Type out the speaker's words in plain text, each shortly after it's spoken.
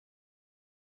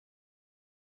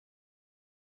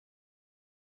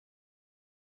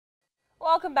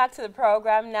Welcome back to the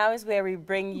program. Now is where we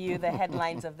bring you the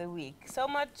headlines of the week. So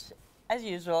much, as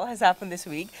usual, has happened this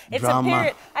week. It's Drama. a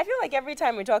period. I feel like every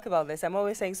time we talk about this, I'm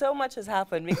always saying so much has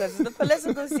happened because it's the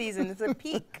political season. It's the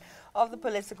peak of the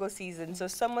political season.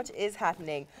 So much is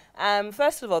happening.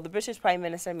 First of all, the British Prime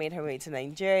Minister made her way to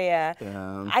Nigeria.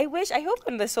 I hope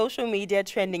on the social media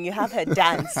trending you have her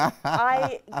dance.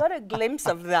 I got a glimpse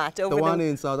of that. Over the one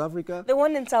in South Africa? The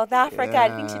one in South Africa. Yeah. I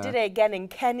think she did it again in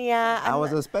Kenya. I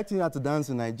was expecting her to dance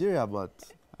in Nigeria, but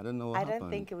I don't know what happened. I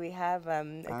don't think we have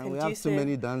we have too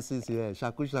many dances here.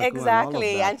 Shaku shaku.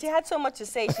 Exactly. And she had so much to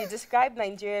say. She described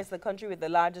Nigeria as the country with the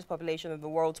largest population of the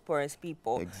world's poorest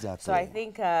people. Exactly. So I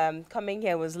think coming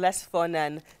here was less fun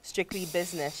and strictly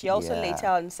business. She also later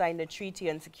on signed a treaty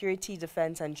on security,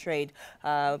 defense and trade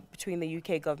between the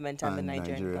UK government and the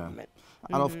Nigerian government.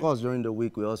 And of course, during the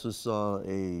week, we also saw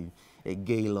a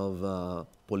gale of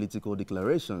political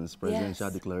declarations, presidential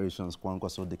declarations.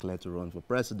 Kwankwaso declared to run for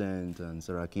president, and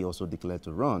Saraki also declared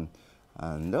to run.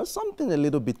 And there's something a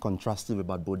little bit contrastive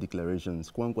about both declarations.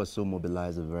 Kwankwaso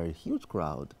mobilized a very huge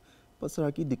crowd, but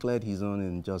Saraki declared his own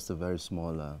in just a very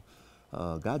small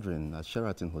gathering at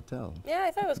Sheraton Hotel. Yeah,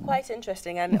 I thought it was quite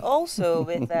interesting. And also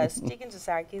with sticking to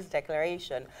Saraki's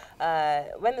declaration,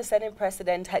 when the Senate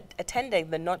President had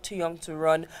attended the Not Too Young to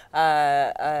Run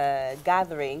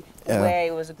gathering, where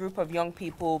it was a group of young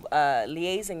people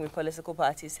liaising with political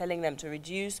parties, telling them to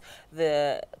reduce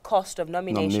the cost of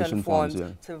nomination forms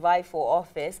to vie for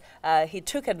office, he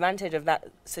took advantage of that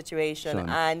situation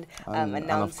and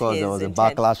announced and of course, his there was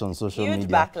intent. a backlash on social Huge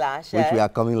media, backlash, which we are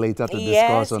coming later to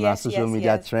discuss on our social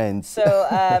media trends. So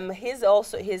his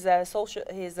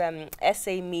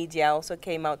SA media also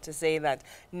came out to say that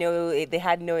they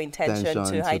had no intention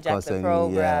to hijack the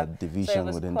program. Division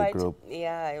within the group.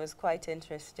 Yeah, it was quite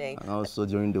interesting. And also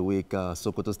during the week,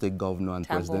 Sokoto State Governor and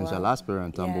presidential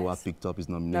aspirant Tambuwa picked up his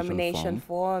nomination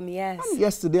form. Yes. And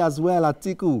yesterday as well,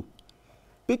 Atiku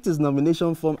picked his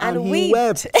nomination form and he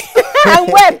wept. I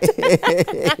wept.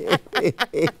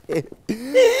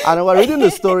 And while reading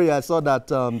the story, I saw that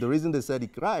the reason they said he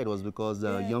cried was because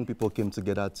young people came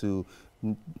together to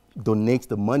donate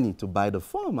the money to buy the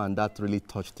form, and that really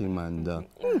touched him. And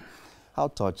how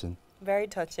touching. Very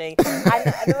touching.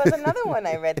 And there was another one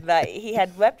I read that he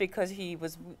had wept because he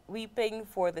was weeping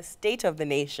for the state of the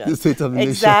nation. The state of the nation.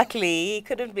 Exactly. He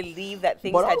couldn't believe that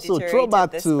things had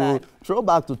deteriorated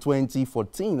throwback to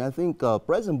 2014. I think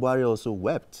President Buhari also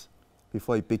wept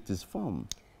before he picked his form.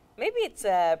 Maybe it's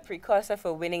a precursor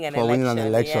for winning an election. For winning an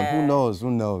election. Yeah. Who knows?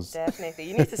 Who knows? Definitely.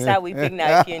 You need to start weeping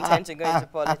now if you intend to go into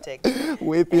politics.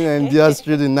 Weeping and just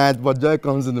through the night, but joy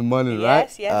comes in the morning, right?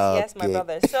 Yes, yes, my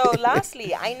brother. So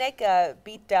lastly, INEC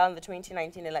beat down the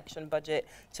 2019 election budget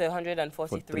to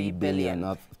 143 billion.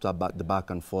 After the back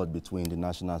and forth between the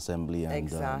National Assembly and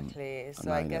exactly. So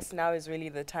and I guess now is really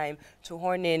the time to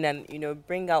horn in and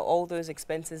bring out all those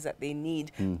expenses that they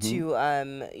need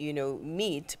to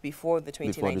meet before the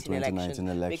 2019 election.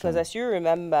 Because as you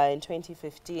remember, in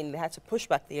 2015, they had to push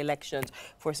back the elections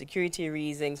for security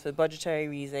reasons, for budgetary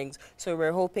reasons. So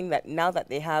we're hoping that now that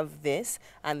they have this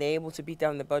and they're able to beat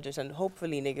down the budget and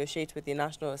hopefully negotiate with the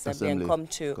National Assembly and come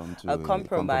to a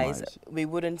compromise, we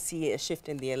wouldn't see a shift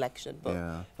in the election.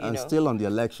 But, and still on the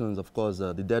elections, of course,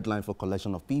 the deadline for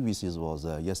collection of PVCs was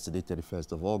yesterday,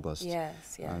 31st of August.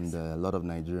 Yes, yes. And a lot of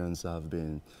Nigerians have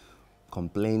been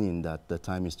complaining that the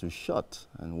time is too short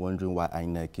and wondering why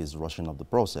INEC is rushing up the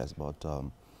process. But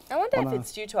I wonder if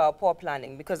it's due to our poor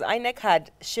planning, because INEC had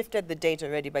shifted the date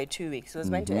already by 2 weeks. It was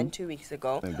meant to end 2 weeks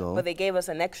ago, but they gave us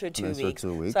an extra 2 weeks.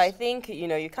 So I think,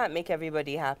 you can't make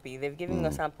everybody happy. They've given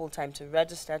us ample time to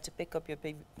register, to pick up your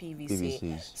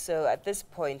PVC. So at this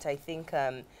point, I think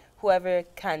whoever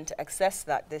can't access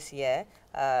that this year,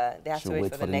 they have to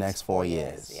wait for the next 4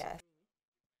 years. Yes.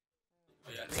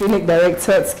 Clinic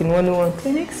director at Skin 101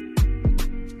 Clinics.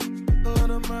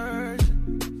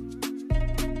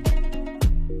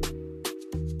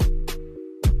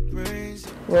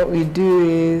 What we do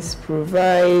is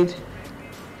provide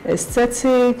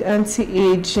aesthetic,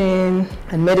 anti-aging,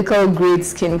 and medical grade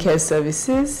skincare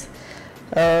services.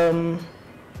 So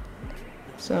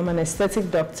I'm an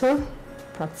aesthetic doctor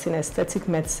practicing aesthetic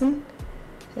medicine.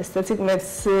 Aesthetic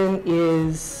medicine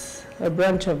is a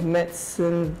branch of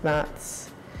medicine that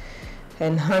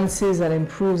enhances and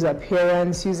improves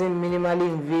appearance using minimally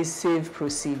invasive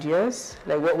procedures,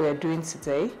 like what we're doing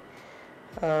today.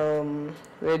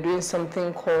 We're doing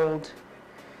something called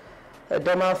a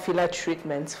dermal filler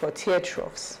treatment for tear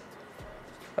troughs.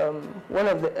 One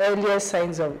of the earliest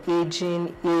signs of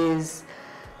aging is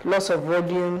loss of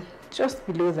volume just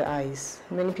below the eyes.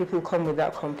 Many people come with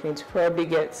that complaint. You probably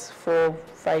get 4,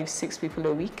 5, 6 people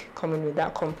a week coming with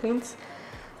that complaint.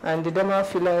 And the dermal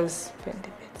fillers,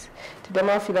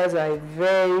 are a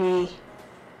very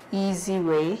easy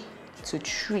way to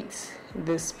treat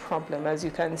this problem. As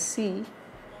you can see,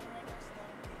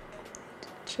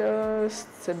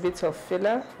 just a bit of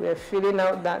filler. We're filling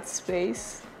out that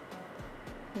space.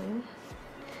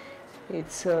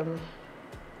 It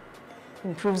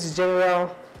improves the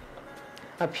general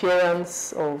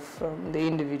appearance of the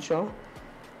individual.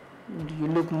 You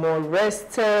look more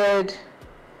rested,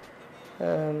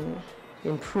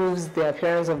 improves the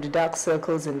appearance of the dark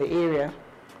circles in the area.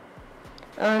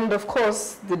 And of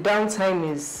course, the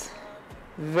downtime is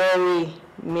very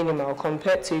minimal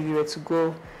compared to if you were to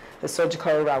go a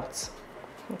surgical route.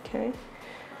 Okay,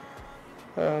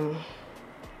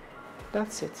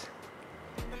 that's it.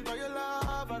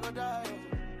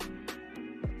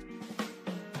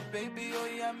 Baby, oh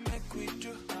yeah, make we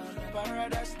do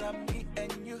paradise, not me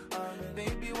and you.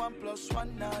 Baby,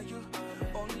 1+1 now you.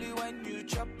 Only when you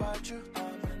chop at you.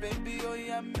 Baby, oh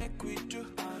yeah, make we do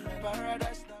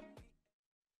paradise, not me.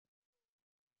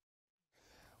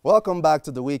 Welcome back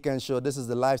to the Weekend Show. This is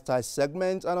the lifestyle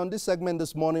segment, and on this segment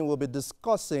this morning we'll be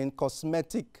discussing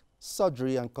cosmetic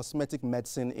surgery and cosmetic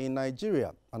medicine in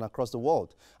Nigeria and across the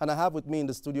world. And I have with me in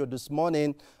the studio this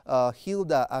morning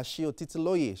Hilda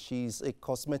Ashio-Titiloye. She's a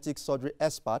cosmetic surgery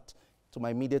expert. To my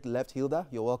immediate left, Hilda,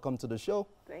 you're welcome to the show.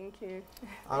 Thank you.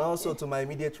 And also to my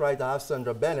immediate right, I have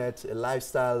Sandra Bennett, a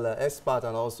lifestyle expert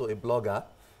and also a blogger.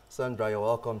 Sandra, you're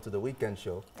welcome to the Weekend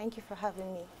Show. Thank you for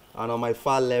having me. And on my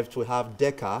far left, we have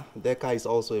Deka. Deka is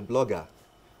also a blogger.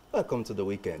 Welcome to the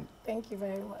weekend. Thank you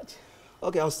very much.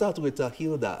 Okay, I'll start with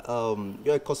Hilda.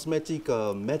 You're a cosmetic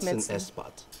medicine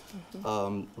expert.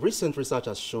 Recent research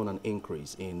has shown an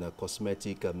increase in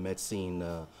cosmetic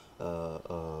medicine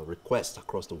requests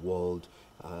across the world,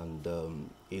 and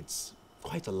it's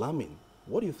quite alarming.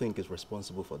 What do you think is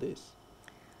responsible for this?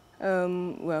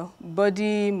 Well,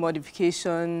 body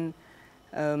modification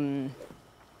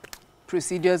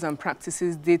procedures and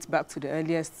practices date back to the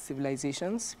earliest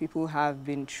civilizations. People have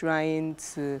been trying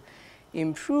to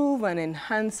improve and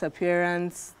enhance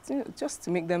appearance, just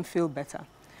to make them feel better.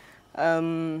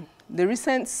 The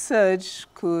recent surge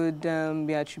could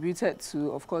be attributed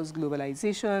to, of course,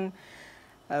 globalization,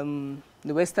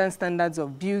 the Western standards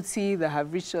of beauty that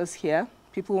have reached us here,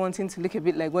 people wanting to look a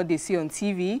bit like what they see on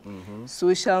TV,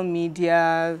 social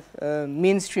media,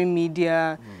 mainstream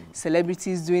media,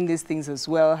 celebrities doing these things as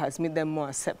well has made them more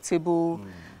acceptable.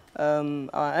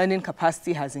 Our earning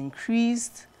capacity has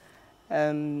increased.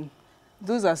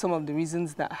 Those are some of the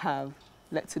reasons that have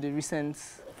led to the recent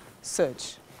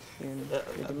surge.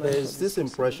 There's this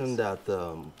impression that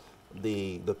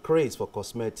the craze for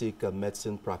cosmetic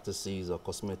medicine practices or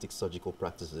cosmetic surgical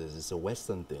practices is a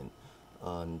Western thing,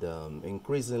 and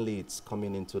increasingly it's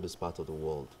coming into this part of the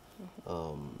world.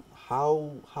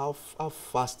 How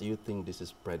fast do you think this is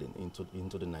spreading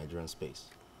into the Nigerian space?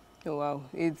 Oh, wow.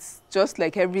 It's just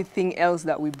like everything else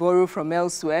that we borrow from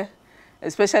elsewhere.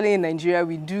 Especially in Nigeria,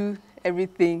 we do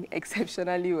everything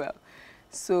exceptionally well.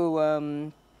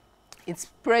 So it's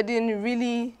spreading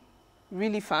really,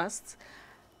 really fast.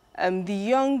 The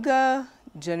younger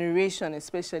generation,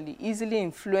 especially, easily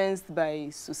influenced by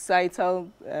societal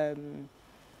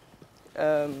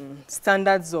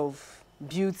standards of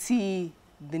beauty,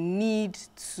 the need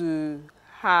to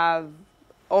have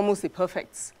almost a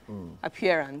perfect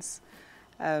appearance.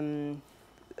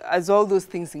 As all those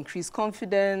things increase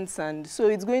confidence, and so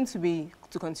it's going to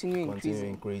continue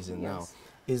increasing. Now.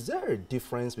 Is there a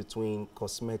difference between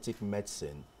cosmetic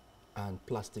medicine and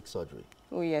plastic surgery?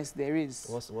 Oh yes, there is.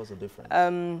 What's the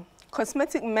difference?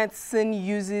 Cosmetic medicine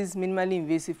uses minimally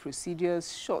invasive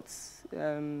procedures, short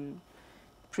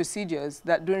procedures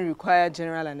that don't require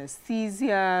general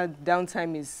anesthesia.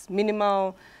 Downtime is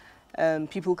minimal.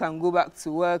 People can go back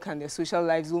to work and their social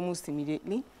lives almost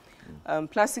immediately.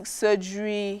 Plastic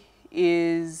surgery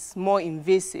is more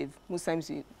invasive. Most times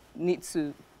you need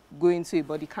to go into a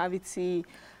body cavity,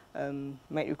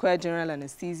 might require general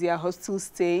anesthesia. Hospital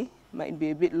stay might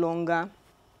be a bit longer.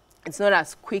 It's not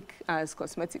as quick as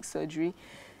cosmetic surgery,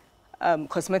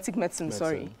 cosmetic medicine,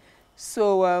 sorry.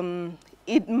 So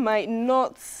it might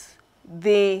not,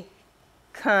 they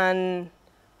can,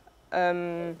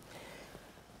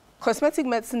 cosmetic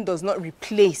medicine does not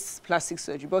replace plastic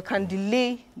surgery, but can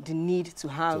delay the need to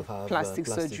have plastic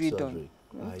surgery done.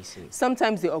 I see.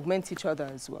 Sometimes they augment each other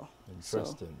as well.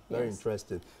 Interesting, so, very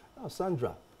interesting. Now,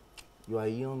 Sandra, you are a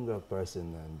younger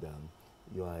person and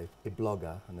you are a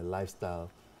blogger and a lifestyle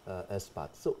expert.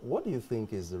 So what do you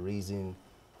think is the reason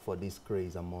for this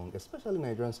craze among, especially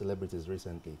Nigerian celebrities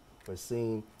recently? We're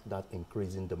seeing that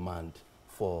increasing demand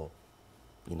for,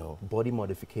 you know, body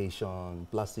modification,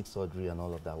 plastic surgery, and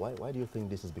all of that. Why do you think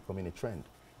this is becoming a trend?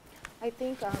 I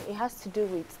think it has to do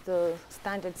with the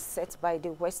standards set by the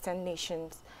Western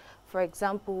nations. For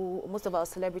example, most of our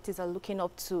celebrities are looking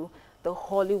up to the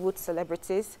Hollywood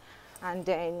celebrities, and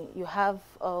then you have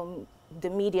the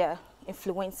media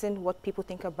influencing what people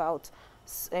think about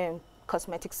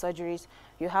cosmetic surgeries.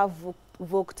 You have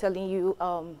Vogue telling you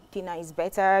thinner is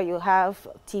better. You have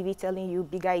TV telling you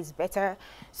bigger is better.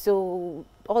 So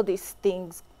all these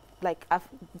things like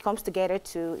comes together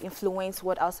to influence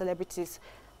what our celebrities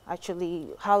actually,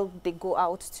 how they go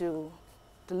out to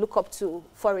look up to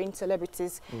foreign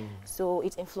celebrities. So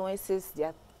it influences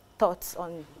their thoughts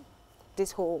on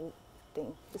this whole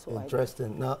thing. This whole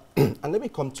Interesting. Now, and let me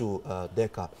come to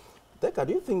Decca. Decca,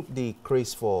 do you think the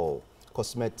craze for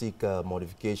cosmetic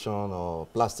modification or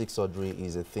plastic surgery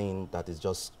is a thing that is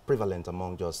just prevalent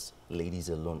among just ladies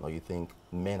alone, or you think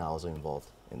men are also involved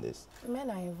in this? Men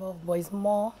are involved, but it's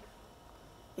more,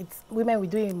 it's women, we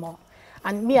do it more.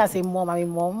 And me as a mom, I'm a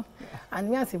mom, and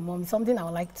me as a mom, it's something I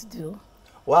would like to do.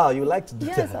 Wow, you like to do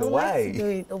yes, that? I would Why? like to do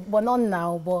it, but not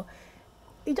now. But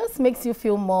it just makes you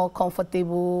feel more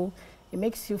comfortable. It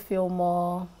makes you feel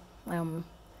more,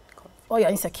 all your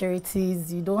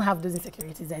insecurities, you don't have those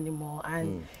insecurities anymore.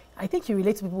 And I think you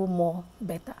relate to people more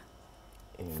better.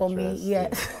 For me,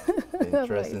 yes.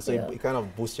 Interesting. Right, So yeah. it kind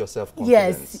of boosts your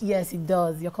self-confidence. Yes, yes, it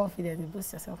does. Your confidence, it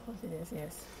boosts your self-confidence,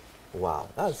 yes. Wow,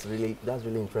 that's really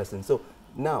interesting. So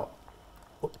now,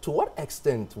 to what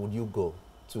extent would you go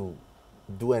to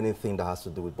do anything that has to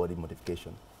do with body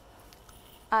modification?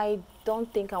 I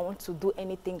don't think I want to do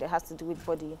anything that has to do with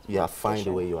body. You are fine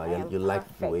the way you are. You like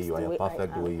the way you are. You're I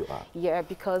perfect the way you are. Yeah,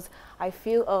 because I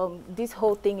feel this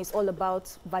whole thing is all about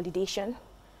validation.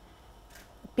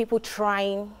 People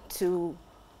trying to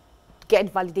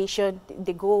get validation,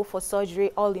 they go for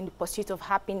surgery all in the pursuit of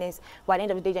happiness, but at the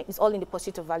end of the day, it's all in the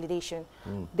pursuit of validation.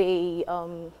 They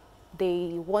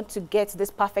want to get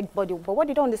this perfect body, but what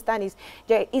they don't understand is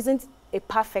there isn't a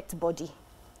perfect body.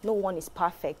 No one is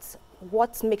perfect.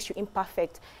 What makes you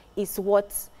imperfect is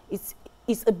what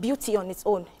is a beauty on its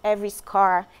own. Every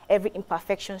scar, every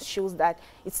imperfection shows that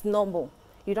it's normal.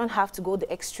 You don't have to go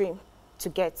the extreme to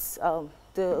get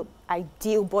the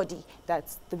ideal body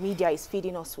that the media is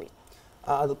feeding us with.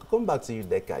 I'll come back to you,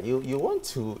 Decca. You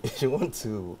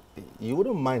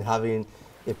wouldn't mind having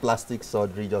a plastic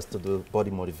surgery just to do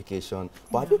body modification,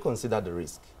 but have you considered the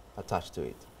risk attached to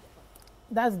it?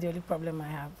 That's the only problem I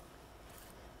have.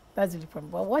 That's the only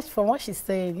problem. But from what she's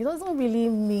saying, it doesn't really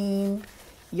mean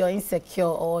you're insecure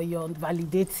or you're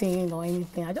validating or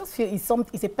anything. I just feel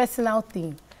it's a personal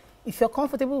thing. If you're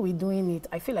comfortable with doing it,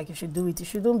 I feel like you should do it. It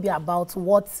shouldn't be about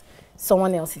what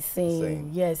someone else is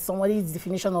saying. Yes, somebody's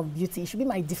definition of beauty. It should be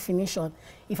my definition.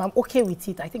 If I'm okay with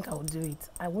it, I think I will do it.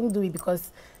 I wouldn't do it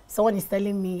because someone is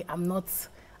telling me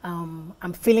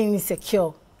I'm feeling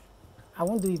insecure. I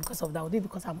won't do it because of that. I'll do it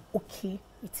because I'm okay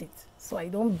with it. So I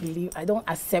don't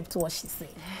accept what she's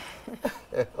saying.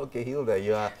 Okay, Hilda,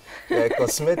 you are a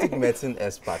cosmetic medicine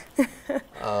expert.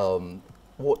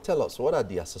 Tell us, what are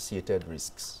the associated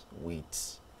risks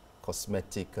with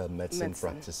cosmetic medicine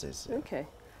practices? Okay.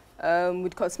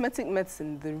 With cosmetic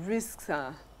medicine, the risks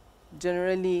are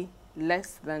generally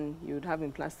less than you would have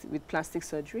with plastic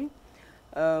surgery.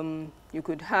 You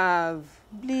could have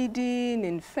bleeding,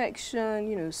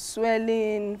 infection,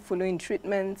 swelling, following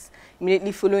treatments,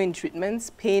 immediately following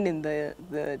treatments, pain in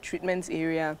the treatment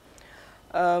area.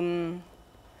 In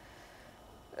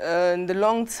the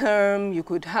long term,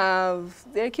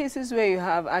 there are cases where you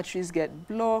have arteries get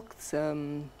blocked,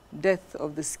 death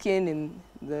of the skin in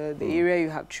the area you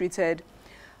have treated.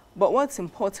 But what's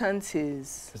important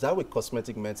is... Is that with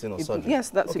cosmetic medicine or surgery? Yes,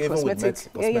 that's with cosmetic.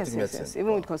 Cosmetic medicine? Yes,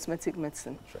 even with cosmetic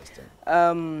medicine.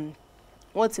 Interesting.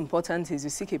 What's important is you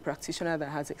seek a practitioner that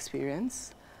has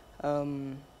experience.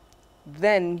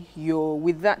 Then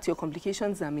with that, your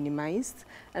complications are minimized.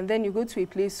 And then you go to a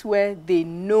place where they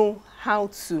know how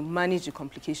to manage the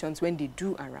complications when they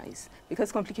do arise.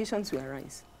 Because complications will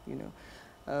arise,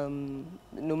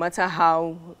 no matter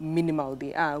how minimal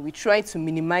they are. We try to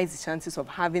minimize the chances of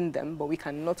having them, but we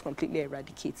cannot completely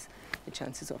eradicate the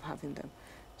chances of having them.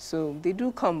 So they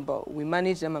do come, but we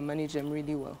manage them and manage them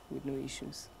really well with no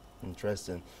issues.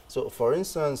 Interesting. So for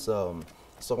instance,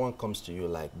 someone comes to you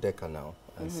like Decca now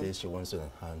and says she wants to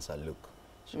enhance her look.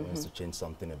 She wants to change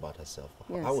something about herself.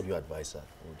 Yes. How would you advise her?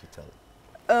 What would you tell her?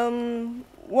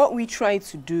 what we try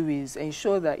to do is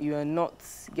ensure that you are not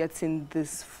getting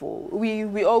this for,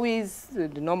 we always, the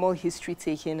normal history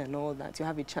taking and all that, you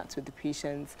have a chat with the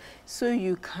patients so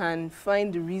you can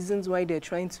find the reasons why they're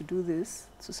trying to do this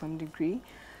to some degree.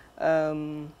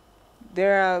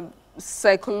 There are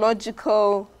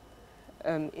psychological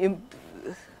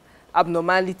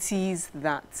abnormalities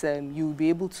that you'll be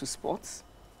able to spot.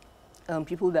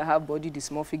 People that have body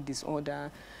dysmorphic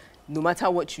disorder, no matter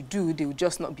what you do, they will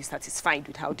just not be satisfied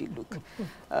with how they look.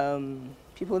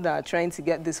 People that are trying to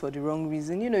get this for the wrong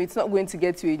reason, you know, it's not going to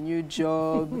get you a new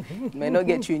job, it might not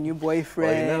get you a new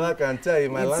boyfriend. Well, you never can tell, you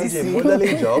might land a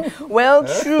modeling job. Well,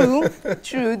 true,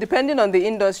 true. Depending on the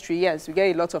industry, yes, we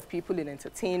get a lot of people in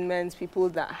entertainment, people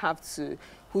that have to,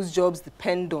 whose jobs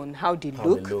depend on how they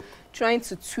look, trying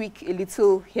to tweak a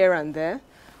little here and there.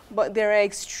 But there are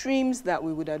extremes that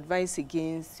we would advise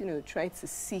against, you know, try to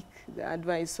seek the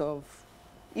advice of,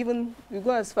 even we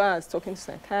go as far as talking to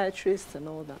psychiatrists and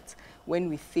all that, when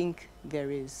we think there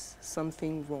is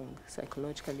something wrong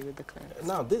psychologically with the client.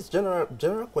 Now, this general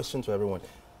question to everyone.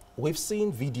 We've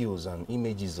seen videos and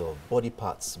images of body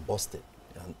parts busted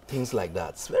and things like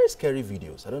that. It's very scary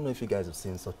videos. I don't know if you guys have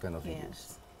seen such kind of videos.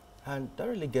 Yes. And that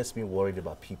really gets me worried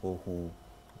about people who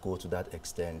go to that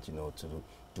extent, you know, to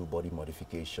do body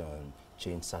modification,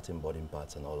 change certain body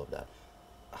parts and all of that.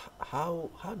 How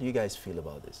do you guys feel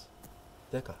about this?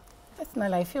 Deka?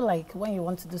 Personally, I feel like when you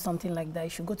want to do something like that, you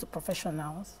should go to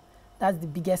professionals. That's the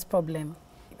biggest problem.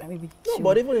 Maybe no,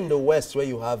 but even in the West, where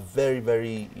you have very,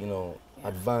 very, you know,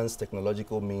 advanced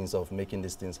technological means of making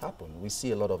these things happen, we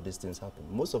see a lot of these things happen.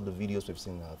 Most of the videos we've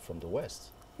seen are from the West.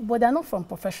 But they're not from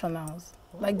professionals.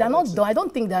 Like, they're not done. I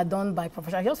don't think they're done by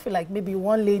professionals. I just feel like maybe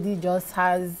one lady just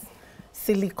has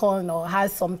silicone or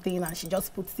has something and she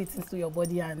just puts it into your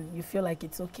body and you feel like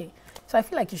it's okay. So I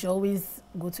feel like you should always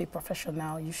go to a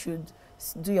professional. You should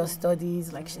do your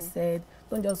studies, like she said.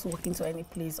 Don't just walk into any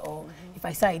place or if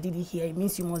I say I did it here, it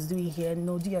means you must do it here.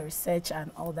 No, do your research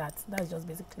and all that. That's just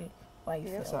basically why you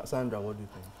feel. Sandra, what do you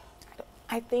think?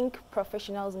 I think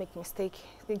professionals make mistake.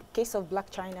 In the case of Black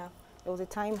China, there was a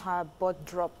time her blood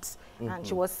dropped and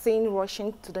she was seen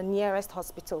rushing to the nearest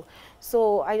hospital.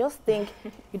 So I just think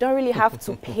you don't really have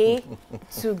to pay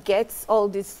to get all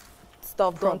this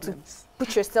stuff done, to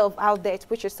put yourself out there, to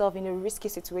put yourself in a risky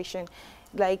situation.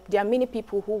 Like, there are many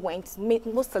people who went,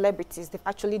 most celebrities, they've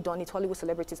actually done it, Hollywood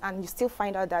celebrities, and you still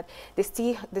find out that they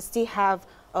still have,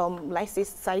 like, say,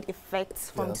 side effects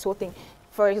from this whole thing.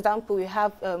 For example, we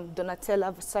have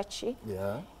Donatella Versace.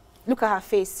 Yeah. Look at her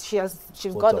face.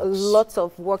 She's got a lot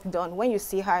of work done. When you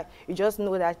see her, you just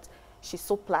know that she's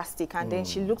so plastic, and then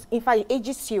she looks, in fact, it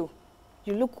ages you.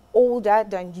 You look older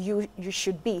than you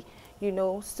should be, you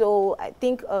know. So I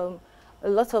think a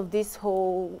lot of this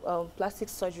whole plastic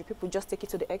surgery, people just take it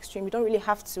to the extreme. You don't really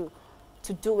have to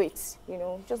do it, you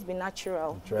know. Just be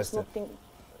natural. There's nothing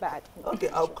bad. Okay,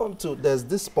 I'll come to, there's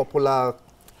this popular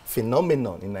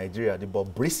phenomenon in Nigeria, the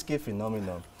Bobrisky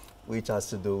phenomenon, which has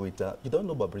to do with, you don't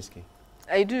know Bobrisky?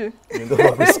 I do. You know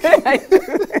Bobrisky? I do.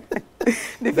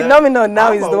 The phenomenon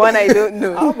now is the one I don't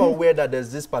know. I'm aware that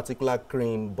there's this particular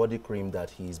cream, body cream, that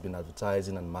he's been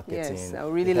advertising and marketing. Yes, I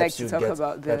would really like to talk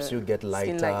about the helps you get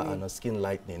lighter and a skin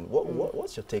lightening.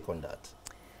 What's your take on that?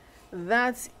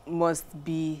 That must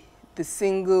be the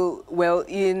single, well,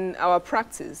 in our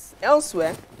practice.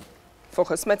 Elsewhere, for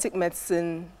cosmetic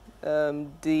medicine,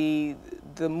 the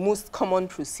most common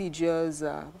procedures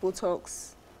are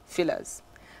Botox, fillers.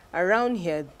 Around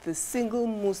here, the single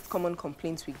most common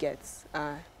complaints we get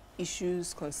are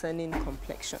issues concerning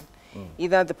complexion.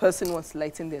 Either the person wants to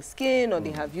lighten their skin, or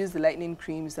they have used the lightening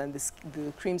creams and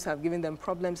the creams have given them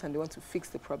problems and they want to fix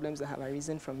the problems that have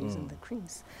arisen from using the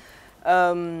creams.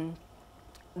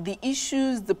 The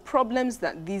issues, the problems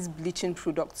that these bleaching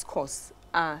products cause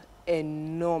are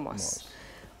enormous.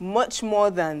 Much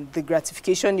more than the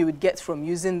gratification you would get from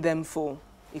using them for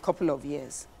a couple of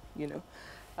years, you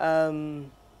know.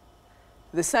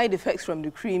 The side effects from the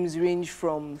creams range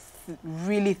from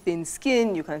really thin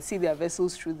skin. You can see their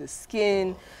vessels through the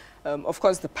skin. Of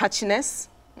course, the patchiness.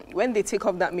 When they take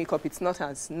off that makeup, it's not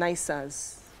as nice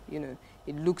as, you know,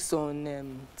 it looks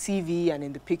on TV and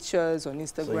in the pictures on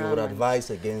Instagram. So you would advise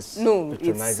against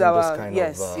patronizing this kind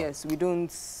of... Yes, we don't...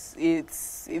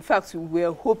 It's, in fact,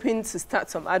 we're hoping to start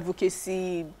some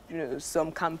advocacy, you know, some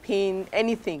campaign,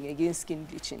 anything against skin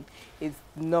bleaching. It's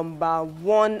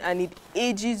 #1, and it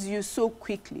ages you so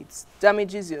quickly. It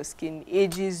damages your skin,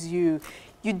 ages you.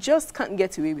 You just can't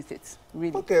get away with it,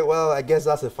 really. Okay, well, I guess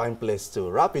that's a fine place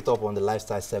to wrap it up on the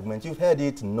lifestyle segment. You've heard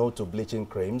it, no to bleaching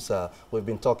creams. We've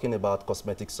been talking about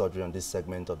cosmetic surgery on this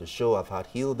segment of the show. I've had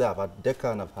Hilda, I've had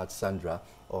Deka, and I've had Sandra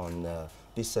on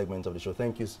this segment of the show.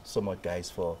 Thank you so much, guys,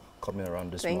 for coming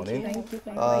around this morning. Thank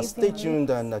you. Stay tuned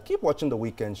and keep watching The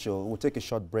Weekend Show. We'll take a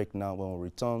short break now. When we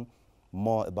return,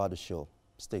 more about the show.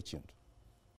 Stay tuned.